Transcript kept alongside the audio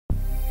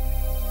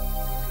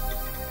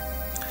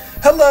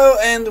Hello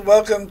and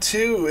welcome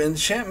to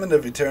Enchantment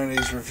of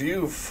Eternity's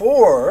review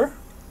for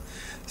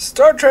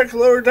Star Trek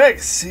Lower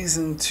Decks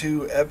Season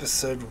 2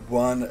 Episode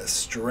 1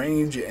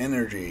 Strange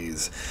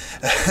Energies.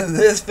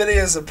 This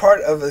video is a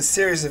part of a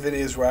series of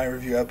videos where I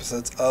review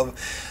episodes of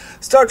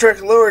Star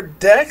Trek Lower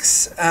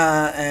Decks,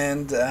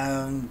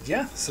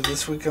 so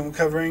this week I'm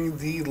covering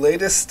the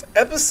latest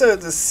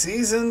episode, the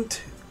Season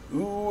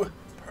 2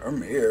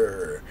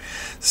 premiere.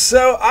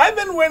 So I've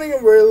been waiting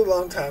a really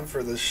long time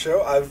for this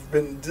show.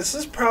 This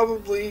is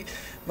probably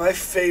my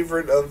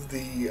favorite of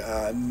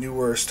the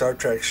newer Star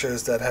Trek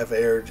shows that have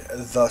aired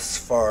thus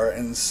far,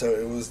 and so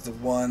it was the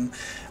one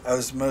I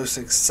was most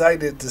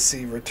excited to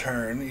see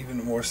return,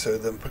 even more so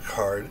than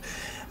Picard.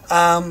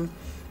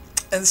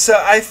 And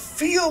so I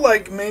feel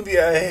like maybe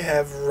I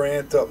have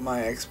ramped up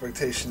my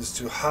expectations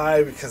too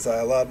high because I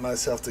allowed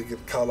myself to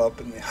get caught up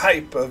in the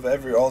hype of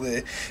all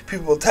the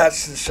people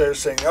attached to the show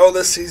saying, oh,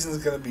 this season is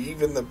going to be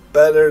even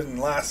better than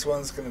the last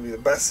one's going to be the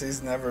best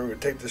season ever. We'll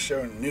take the show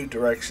in new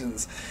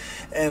directions.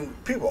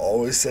 And people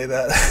always say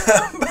that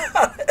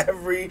about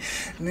every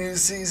new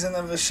season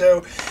of a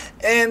show.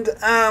 And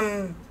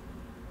I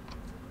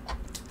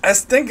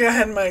think I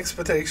had my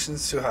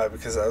expectations too high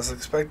because I was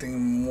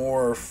expecting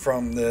more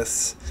from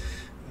this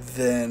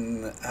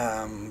than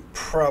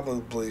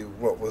probably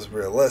what was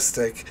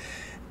realistic,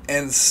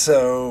 and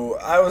so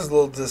I was a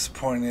little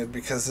disappointed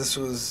because this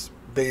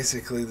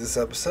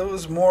episode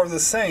was more of the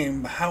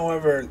same.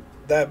 However,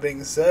 that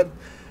being said,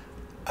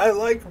 I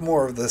like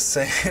more of the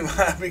same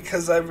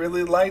because I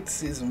really liked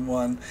season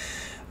 1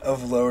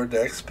 of Lower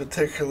Decks,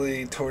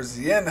 particularly towards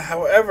the end.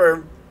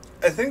 However,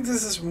 I think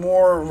this is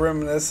more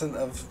reminiscent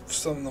of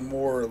some of the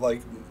more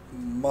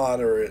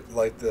moderate,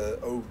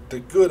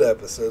 the good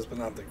episodes, but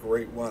not the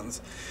great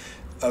ones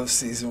of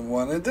season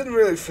 1. It didn't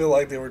really feel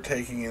like they were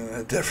taking it in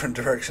a different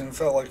direction. It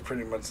felt like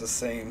pretty much the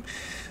same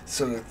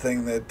sort of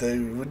thing that they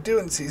would do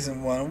in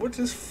season 1, which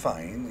is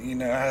fine. You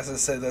know, as I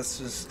say, that's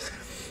just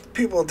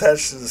people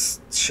attached to this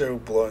show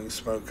blowing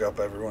smoke up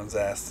everyone's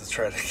ass to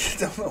try to get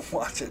them to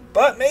watch it.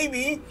 But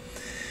maybe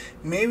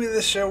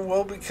the show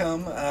will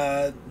become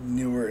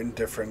newer and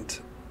different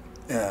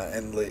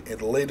and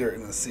later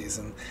in the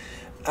season.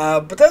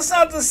 But that's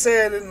not to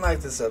say I didn't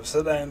like this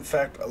episode. I, in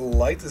fact,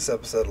 liked this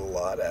episode a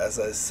lot, as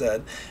I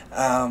said.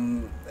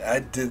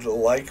 I did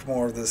like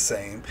more of the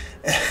same.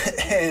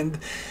 But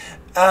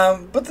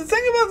the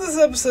thing about this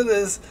episode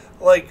is,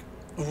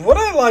 what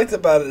I liked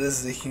about it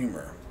is the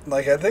humor.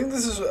 I think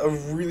this is a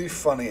really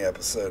funny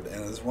episode,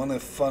 and it's one of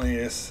the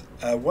funniest,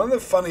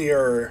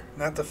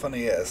 not the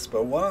funniest,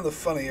 but one of the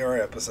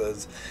funnier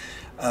episodes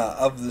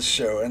of the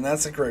show, and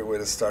that's a great way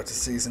to start the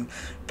season.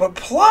 But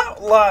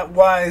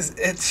plot-wise,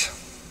 it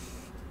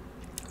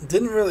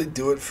didn't really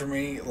do it for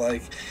me.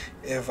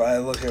 If I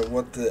look at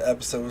what the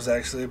episode was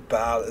actually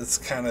about, it's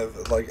kind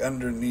of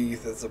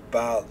underneath. It's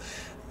about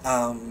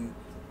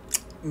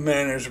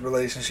Mariner's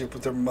relationship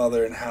with her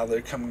mother and how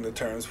they're coming to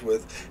terms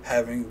with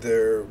having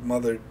the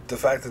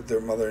fact that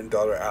their mother and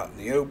daughter out in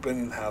the open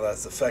and how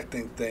that's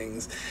affecting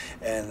things.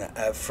 And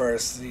at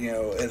first,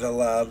 it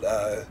allowed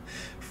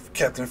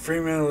Captain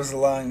Freeman was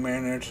allowing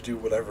Mariner to do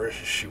whatever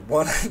she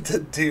wanted to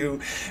do,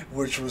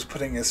 which was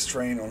putting a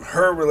strain on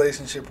her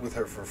relationship with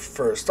her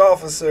first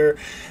officer,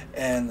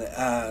 and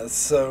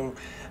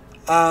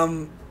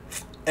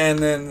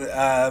then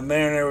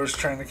Mariner was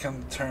trying to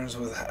come to terms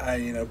with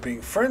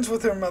being friends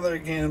with her mother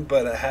again,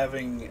 but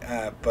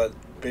but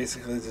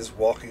basically just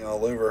walking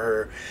all over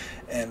her,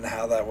 and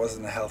how that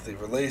wasn't a healthy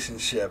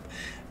relationship.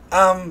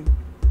 And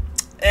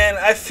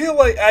I feel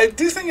I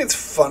do think it's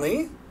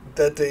funny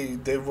that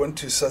they went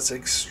to such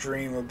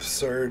extreme,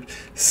 absurd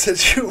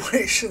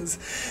situations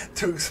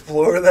to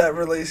explore that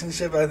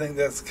relationship. I think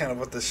that's kind of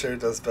what the show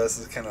does best,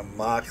 is kind of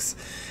mocks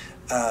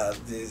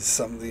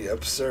some of the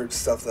absurd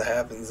stuff that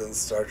happens in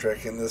Star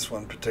Trek, and this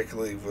one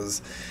particularly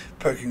was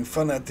poking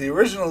fun at the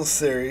original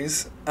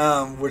series,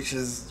 which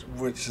is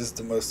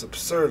the most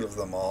absurd of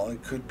them all,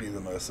 and could be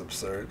the most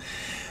absurd.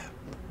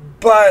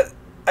 But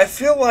I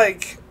feel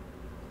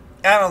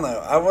I don't know,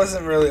 I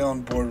wasn't really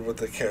on board with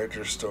the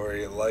character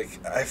story.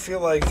 I feel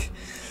like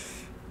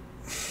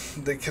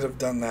they could have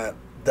done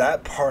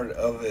that part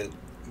of it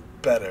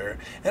better.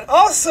 And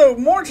also,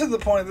 more to the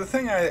point, the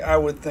thing I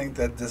would think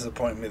that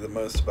disappointed me the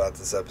most about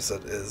this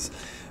episode is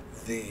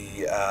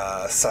the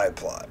side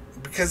plot.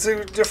 Because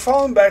they're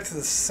falling back to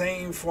the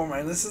same format,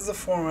 and this is the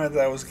format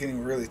that I was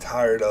getting really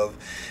tired of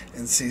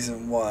in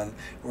season 1,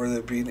 where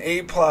there'd be an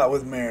A plot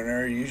with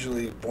Mariner,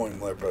 usually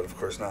Boimler, but of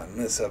course not in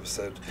this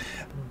episode,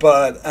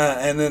 but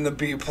and then the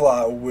B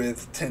plot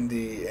with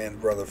Tendi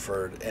and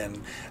Rutherford.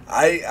 And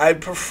I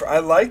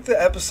like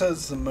the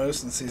episodes the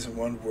most in season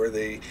 1 where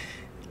they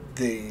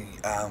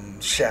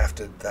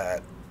shafted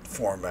that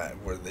format,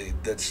 where they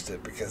ditched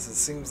it, because it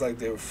seems like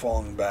they were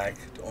falling back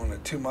on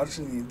it too much,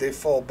 and they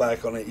fall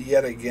back on it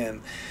yet again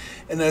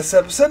in this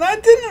episode. I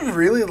didn't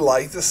really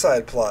like the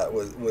side plot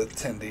with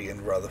Tendi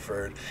and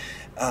Rutherford,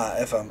 and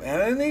I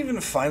didn't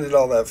even find it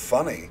all that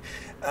funny.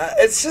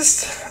 It's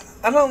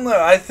just, I don't know.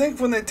 I think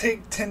when they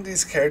take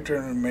Tindy's character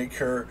and make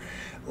her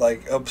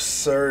like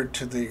absurd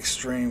to the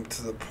extreme,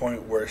 to the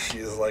point where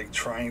she's like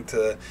trying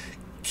to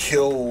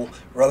kill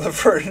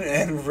Rutherford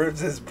and rip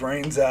his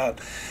brains out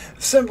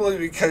simply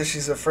because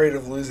she's afraid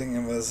of losing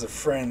him as a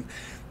friend.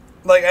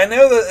 Like, I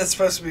know that it's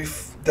supposed to be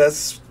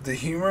that's the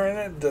humor in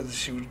it, that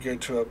she would go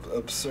to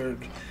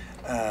absurd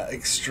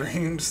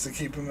extremes to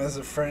keep him as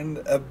a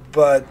friend,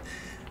 but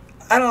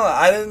I don't know.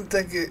 I didn't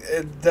think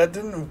that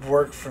didn't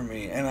work for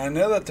me, and I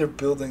know that they're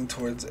building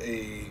towards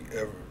a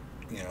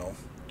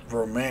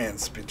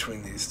romance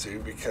between these two,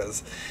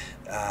 because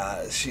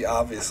she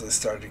obviously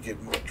started to get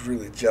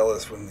really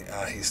jealous when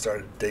he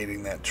started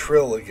dating that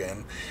Trill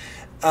again.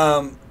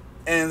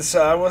 And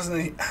so I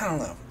don't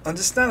know. I'm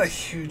just not a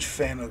huge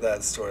fan of that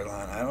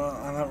storyline.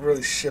 I'm not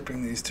really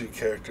shipping these two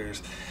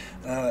characters.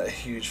 I'm not a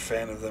huge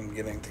fan of them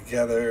getting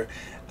together.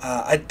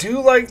 I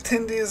do like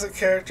Tindy as a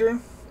character.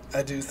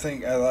 I do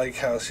think I like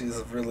how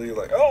she's really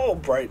like, oh,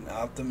 bright and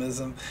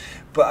optimism.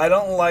 But I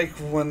don't like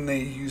when they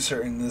use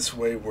her in this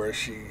way where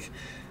she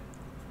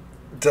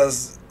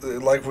does,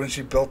 like when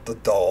she built the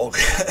dog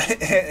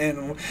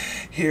and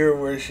here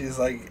where she's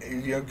like,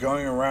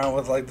 going around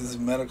with like this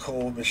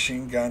medical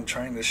machine gun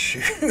trying to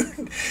shoot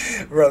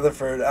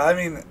Rutherford. I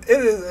mean,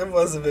 it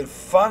was a bit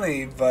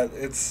funny, but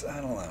I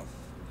don't know.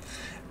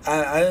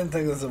 I didn't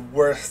think it was the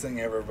worst thing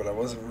ever, but I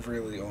wasn't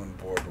really on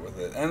board with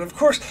it. And of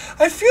course,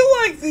 I feel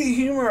like the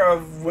humor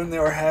of when they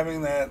were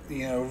having that,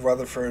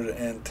 Rutherford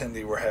and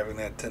Tindy were having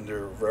that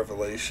tender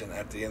revelation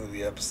at the end of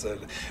the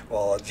episode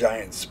while a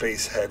giant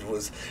space head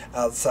was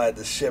outside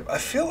the ship. I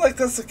feel like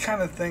that's the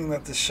kind of thing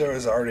that the show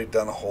has already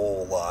done a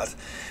whole lot.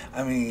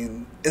 I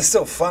mean, it's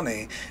still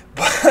funny,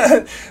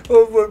 but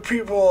what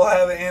people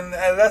have, and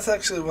that's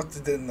actually what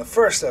they did in the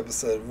first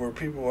episode, where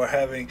people were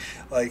having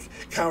like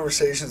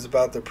conversations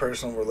about their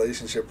personal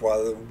relationship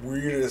while the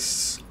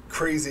weirdest,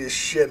 craziest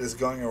shit is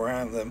going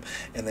around them,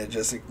 and they're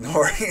just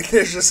ignoring.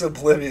 They're just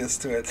oblivious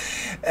to it,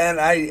 and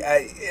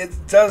it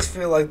does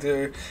feel like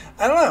I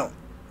don't know.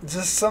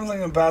 Just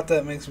something about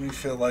that makes me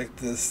feel like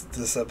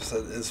this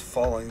episode is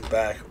falling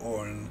back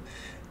on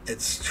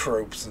its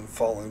tropes and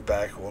falling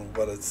back on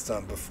what it's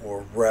done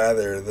before,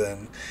 rather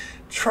than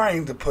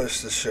trying to push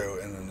the show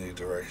in a new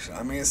direction.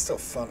 I mean, it's still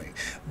funny,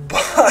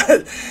 but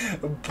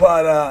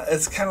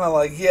it's kind of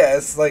like,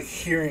 it's like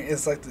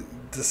it's like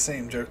the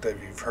same joke that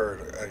you've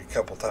heard a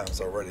couple times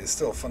already. It's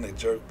still a funny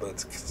joke,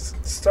 but it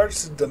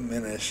starts to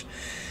diminish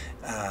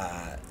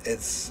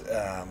its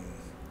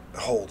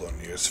hold on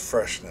you, its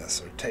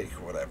freshness or take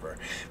or whatever,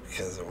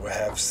 because we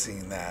have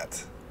seen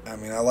that. I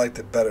mean, I liked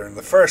it better in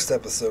the first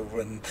episode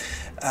when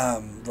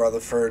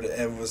Rutherford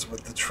was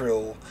with the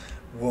Trill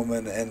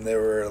woman and they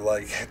were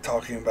like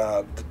talking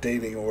about the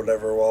dating or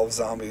whatever while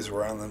zombies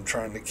were around them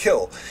trying to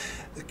kill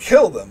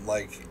them,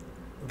 like,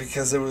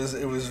 because it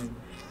was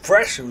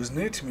fresh, it was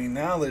new to me.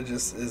 Now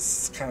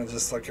it's kind of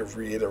just like a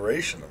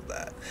reiteration of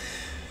that.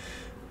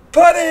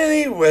 But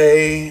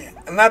anyway,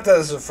 not that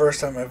it's the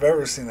first time I've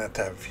ever seen that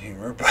type of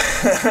humor, but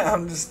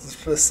I'm just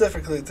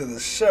specifically to the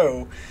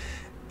show,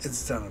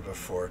 it's done it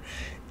before.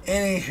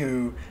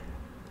 Anywho,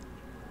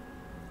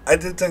 I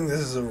did think this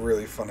is a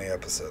really funny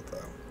episode,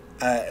 though.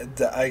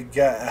 I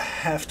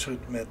have to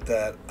admit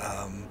that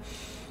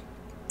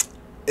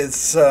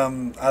it's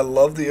I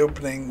love the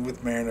opening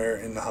with Mariner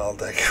in the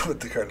holodeck with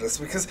the Cardassians,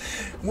 because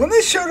when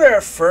they showed her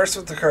at first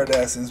with the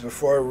Cardassians,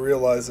 before I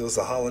realized it was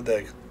a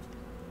holodeck,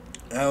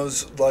 I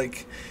was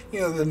like, the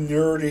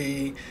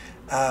nerdy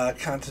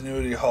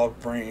continuity Hawk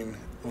brain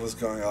was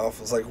going off.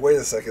 I was like, wait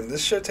a second,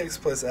 this show takes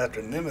place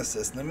after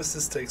Nemesis.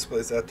 Nemesis takes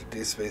place after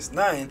Deep Space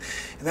Nine,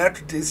 and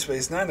after Deep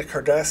Space Nine, the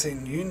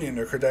Cardassian Union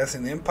or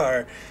Cardassian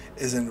Empire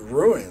is in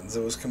ruins.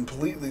 It was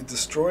completely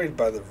destroyed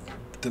by the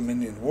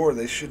Dominion War.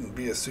 They shouldn't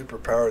be a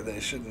superpower. They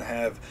shouldn't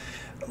have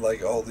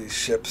like all these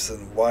ships,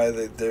 and why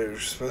they're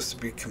supposed to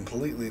be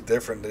completely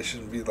different. They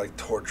shouldn't be like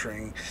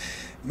torturing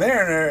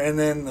Mariner. And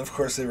then of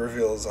course they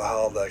reveal it was a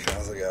holodeck, and I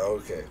was like, oh,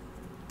 okay,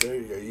 there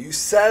you go, you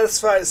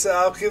satisfied. So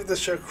I'll give the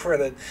show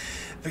credit,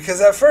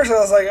 because at first I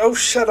was like, oh,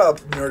 shut up,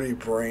 nerdy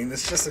brain,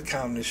 it's just a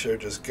comedy show,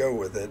 just go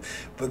with it.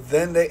 But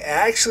then they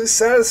actually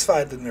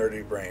satisfied the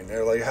nerdy brain.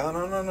 They're like, oh,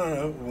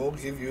 no, we'll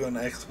give you an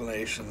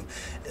explanation.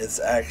 It's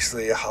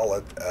actually a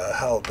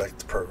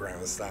holodeck program.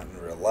 It's not in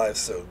real life,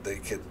 so they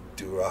could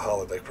do a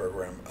holodeck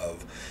program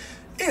of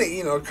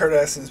any,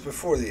 Cardassians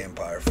before the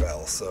Empire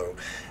fell. So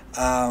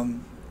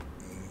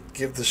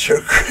give the show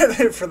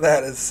credit for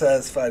that. It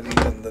satisfied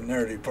even the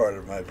nerdy part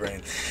of my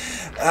brain.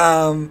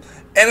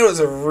 And it was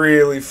a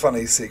really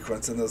funny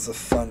sequence, and it was a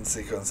fun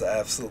sequence. I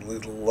absolutely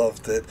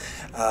loved it.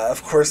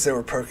 Of course, they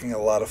were poking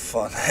a lot of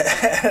fun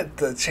at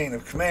the Chain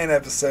of Command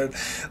episode.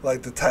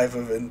 Like, the type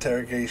of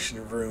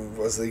interrogation room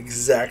was the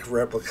exact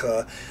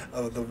replica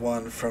of the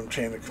one from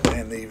Chain of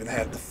Command. They even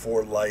had the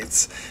 4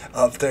 lights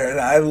up there.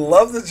 And I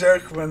love the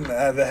joke when they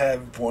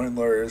have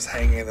Boimlers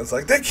hanging. It's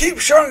like, they keep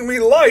showing me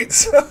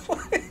lights!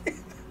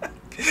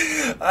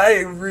 I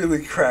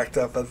really cracked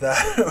up at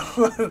that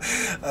one.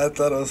 I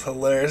thought it was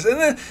hilarious. And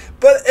then,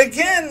 but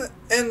again,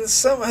 And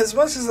some, as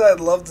much as I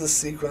loved the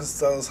sequence,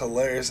 that was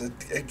hilarious.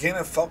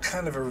 It felt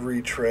kind of a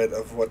retread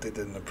of what they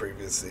did in the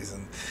previous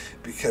season,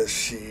 because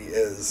she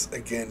is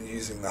again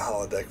using the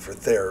holodeck for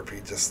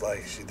therapy, just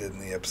like she did in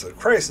the episode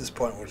Crisis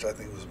Point, which I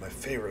think was my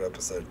favorite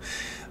episode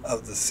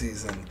of the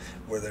season,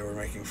 where they were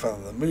making fun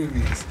of the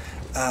movies.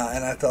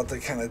 And I thought they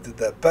kind of did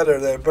that better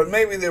there, but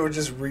maybe they were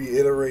just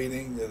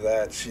reiterating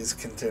that she's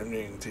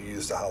continuing to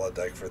use the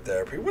holodeck for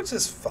therapy, which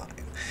is fine.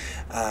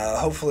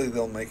 Hopefully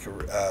they'll make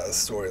a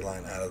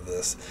storyline out of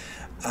this.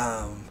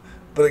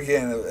 But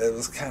again, it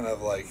was kind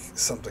of like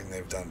something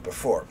they've done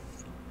before.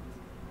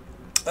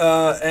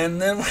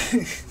 And then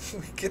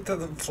we get to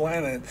the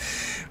planet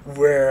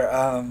where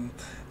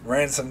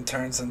Ransom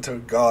turns into a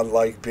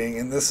godlike being,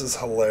 and this is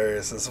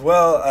hilarious as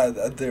well.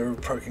 They were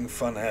poking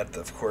fun at,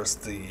 of course,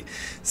 the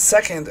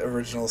second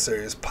original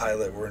series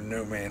pilot where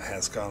no man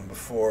has gone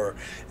before,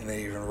 and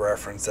they even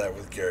reference that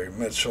with Gary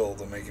Mitchell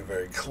to make it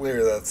very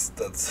clear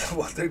that's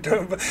what they're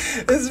doing. But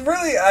it's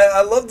really,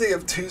 I love the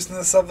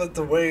obtuseness of it,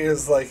 the way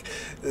it's like,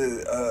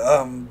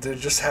 there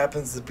just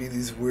happens to be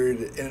these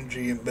weird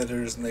energy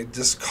emitters, and they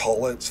just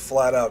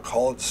flat out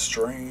call it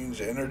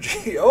strange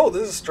energy. Oh,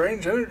 this is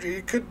strange energy.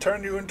 It could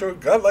turn you into a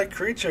godlike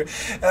creature.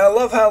 And I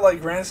love how,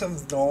 like,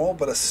 Ransom's normal,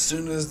 but as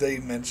soon as they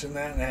mention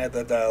that and had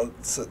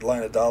that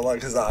line of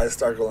dialogue, his eyes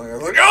start glowing. I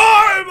was like,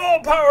 oh, I'm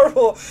all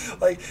powerful.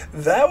 Like,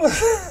 that was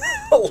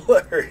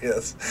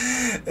hilarious.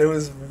 It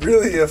was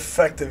really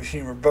effective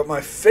humor. But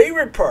my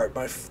favorite part,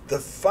 the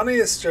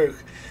funniest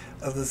joke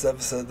of this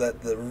episode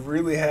that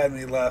really had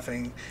me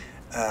laughing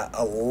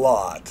a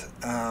lot,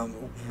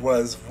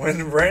 was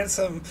when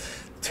Ransom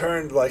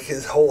turned, like,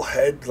 his whole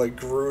head, like,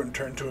 grew and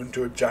turned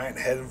into a giant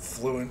head and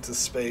flew into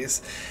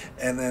space.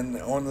 And then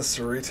on the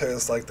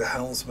Cerritos, like, the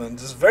helmsman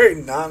just very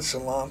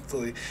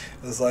nonchalantly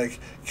was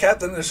like,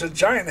 Captain, there's a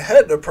giant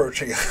head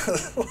approaching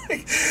us.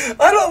 Like,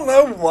 I don't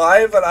know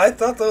why, but I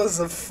thought that was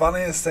the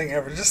funniest thing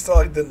ever, just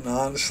like the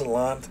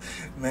nonchalant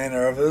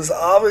manner of it. It was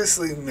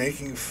obviously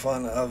making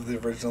fun of the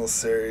original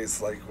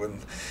series, like when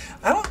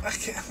I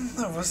don't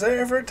know, was there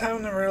ever a time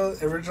in the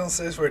original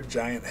series where a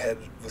giant head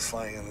was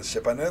flying in the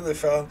ship? I know they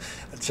found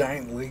a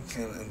giant link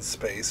in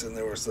space, and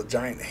there was a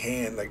giant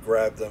hand that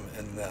grabbed them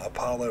in the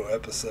Apollo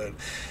episode.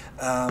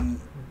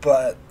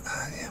 But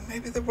yeah,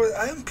 maybe there was.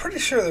 I'm pretty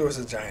sure there was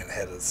a giant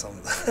head at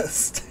some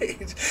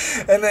stage.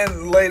 And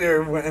then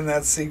later, in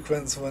that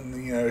sequence, when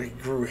he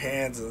grew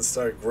hands and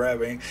started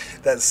grabbing,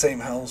 that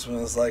same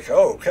helmsman was like,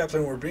 "Oh,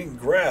 Captain, we're being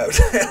grabbed."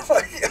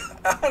 Like,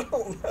 I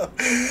don't know,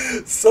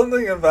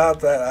 something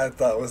about that I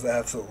thought was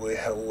absolutely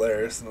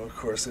hilarious, and of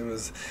course, it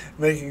was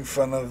making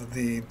fun of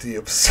the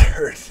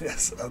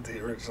absurdness of the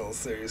original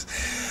series.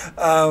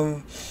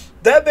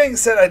 That being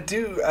said, I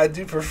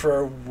do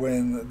prefer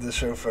when the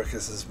show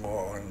focuses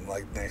more on,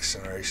 like, Next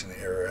Generation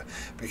era,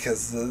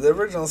 because the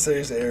original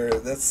series era,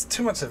 that's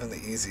too much of an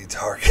easy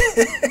target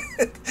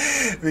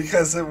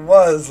because it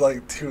was,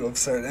 like, too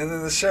absurd, and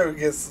then the show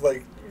gets,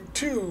 like,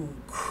 too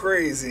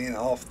crazy and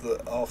off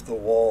the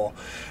wall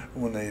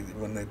when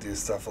they do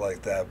stuff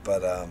like that.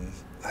 But I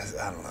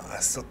don't know. I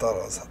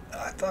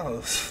thought it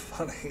was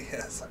funny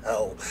as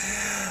hell.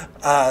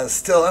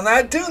 Still, and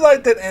I do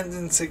like that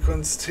ending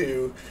sequence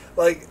too.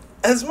 Like,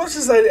 as much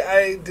as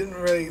I didn't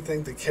really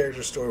think the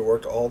character story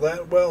worked all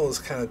that well, it was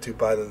kind of too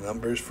by the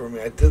numbers for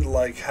me. I did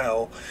like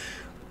how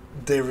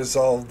they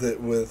resolved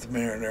it with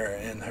Mariner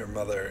and her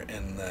mother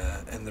in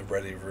the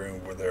ready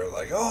room, where they're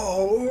like,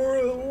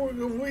 "Oh,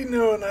 we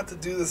know not to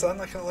do this. I'm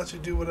not going to let you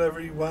do whatever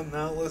you want.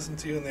 Now listen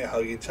to you." And they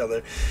hug each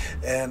other.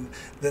 And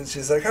then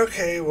she's like,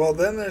 "Okay, well,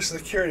 then there's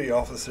security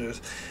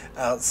officers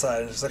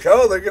outside." And she's like,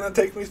 "Oh, they're going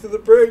to take me to the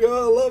brig.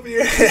 Oh, I love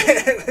you."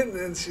 And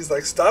then she's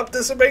like, "Stop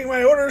disobeying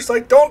my orders.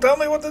 Like, don't tell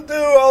me what to do.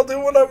 I'll do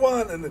what I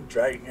want." And then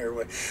dragging her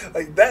away.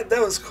 Like, that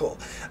was cool.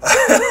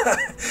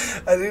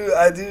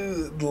 I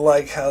do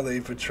like how they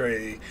portray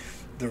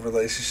the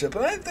relationship,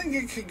 and I think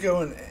it could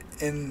go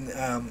in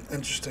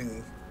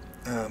interesting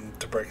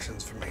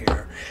directions from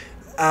here.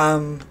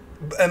 And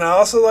I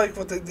also like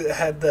what they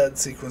had that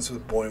sequence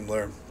with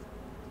Boimler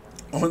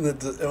on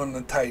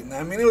the Titan.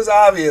 I mean, it was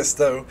obvious,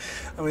 though.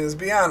 I mean, it was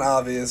beyond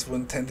obvious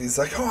when Tendy's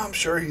like, "Oh, I'm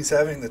sure he's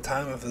having the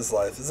time of his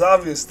life." It's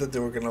obvious that they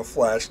were going to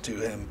flash to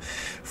him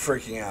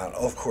freaking out.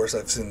 Of course,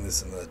 I've seen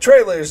this in the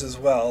trailers as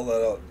well.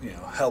 That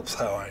helps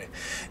how I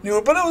knew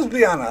it. But it was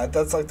beyond that.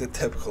 That's like the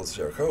typical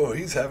joke. "Oh,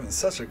 he's having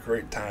such a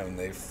great time," and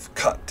they've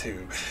cut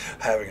to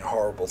having a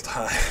horrible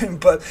time.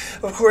 But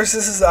of course,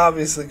 this is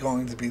obviously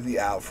going to be the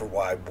out for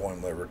why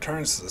Boimler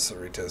returns to the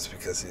Cerritos,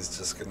 because he's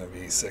just going to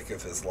be sick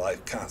of his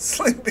life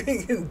constantly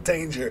being in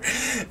danger,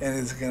 and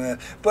he's gonna.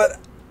 But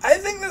I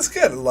think that's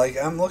good. Like,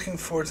 I'm looking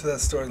forward to that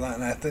storyline,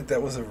 and I think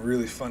that was a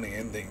really funny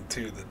ending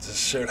too. That just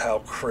showed how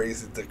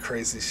crazy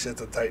shit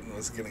the Titan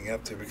was getting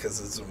up to,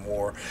 because it's a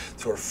more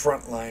sort of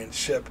frontline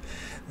ship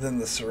than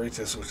the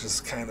Cerritos, which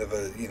is kind of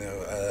a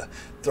a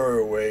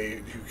throwaway,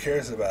 who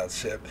cares about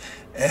ship.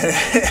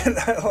 And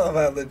I love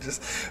how they're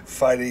just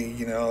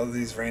fighting all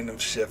these random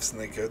ships,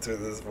 and they go through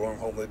this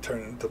wormhole, they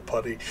turn into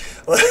putty.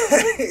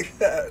 Like,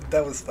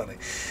 that was funny.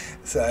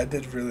 So I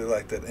did really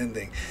like that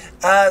ending.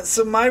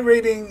 So my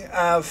rating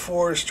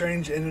for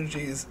Strange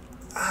Energies,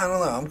 I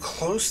don't know, I'm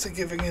close to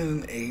giving it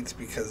an 8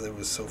 because it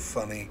was so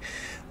funny.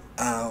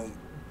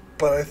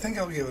 But I think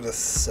I'll give it a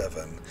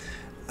 7.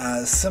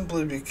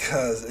 Simply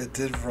because it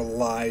did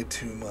rely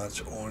too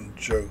much on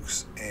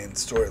jokes and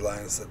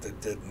storylines that they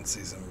did in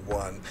Season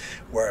 1,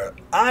 where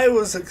I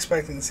was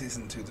expecting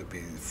Season 2 to be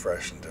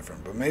fresh and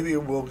different, but maybe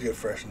it will get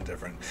fresh and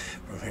different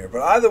from here.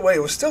 But either way,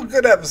 it was still a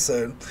good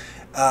episode,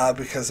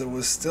 because it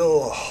was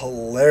still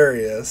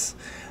hilarious.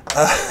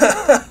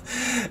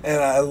 And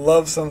I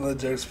love some of the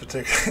jokes,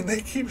 particularly.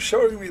 They keep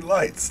showing me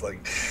lights.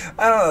 Like,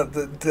 I don't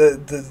know,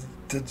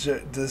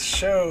 the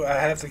show, I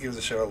have to give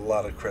the show a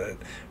lot of credit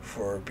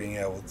for being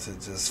able to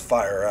just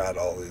fire out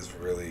all these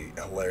really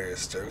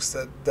hilarious jokes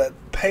that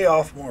pay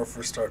off more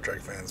for Star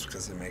Trek fans,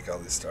 because they make all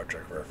these Star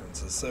Trek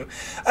references. So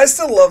I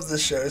still love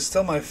this show. It's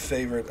still my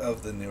favorite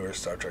of the newer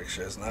Star Trek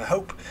shows, and I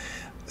hope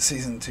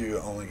Season 2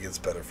 only gets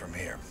better from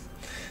here.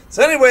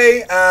 So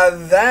anyway,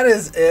 that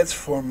is it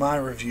for my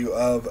review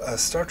of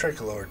Star Trek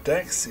Lower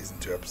Decks Season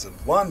 2 Episode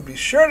 1. Be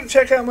sure to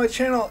check out my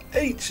channel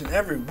each and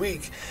every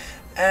week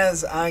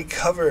as I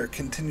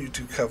continue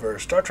to cover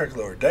Star Trek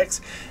Lower Decks.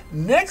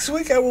 Next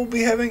week I will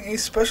be having a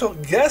special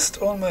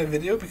guest on my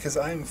video, because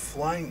I am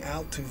flying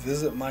out to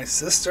visit my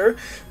sister.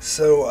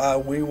 So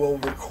we will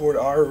record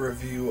our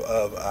review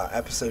of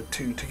Episode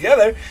 2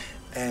 together,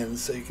 and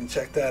so you can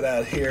check that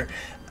out here.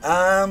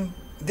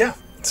 Yeah.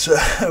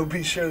 So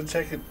be sure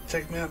to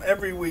check me out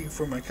every week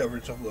for my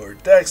coverage of Lower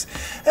Decks,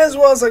 as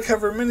well as I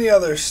cover many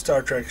other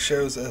Star Trek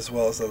shows, as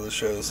well as other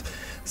shows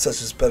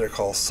such as Better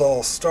Call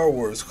Saul, Star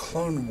Wars,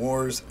 Clone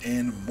Wars,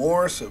 and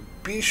more. So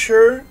be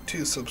sure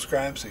to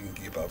subscribe so you can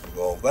keep up with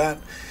all of that.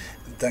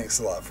 And thanks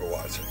a lot for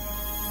watching.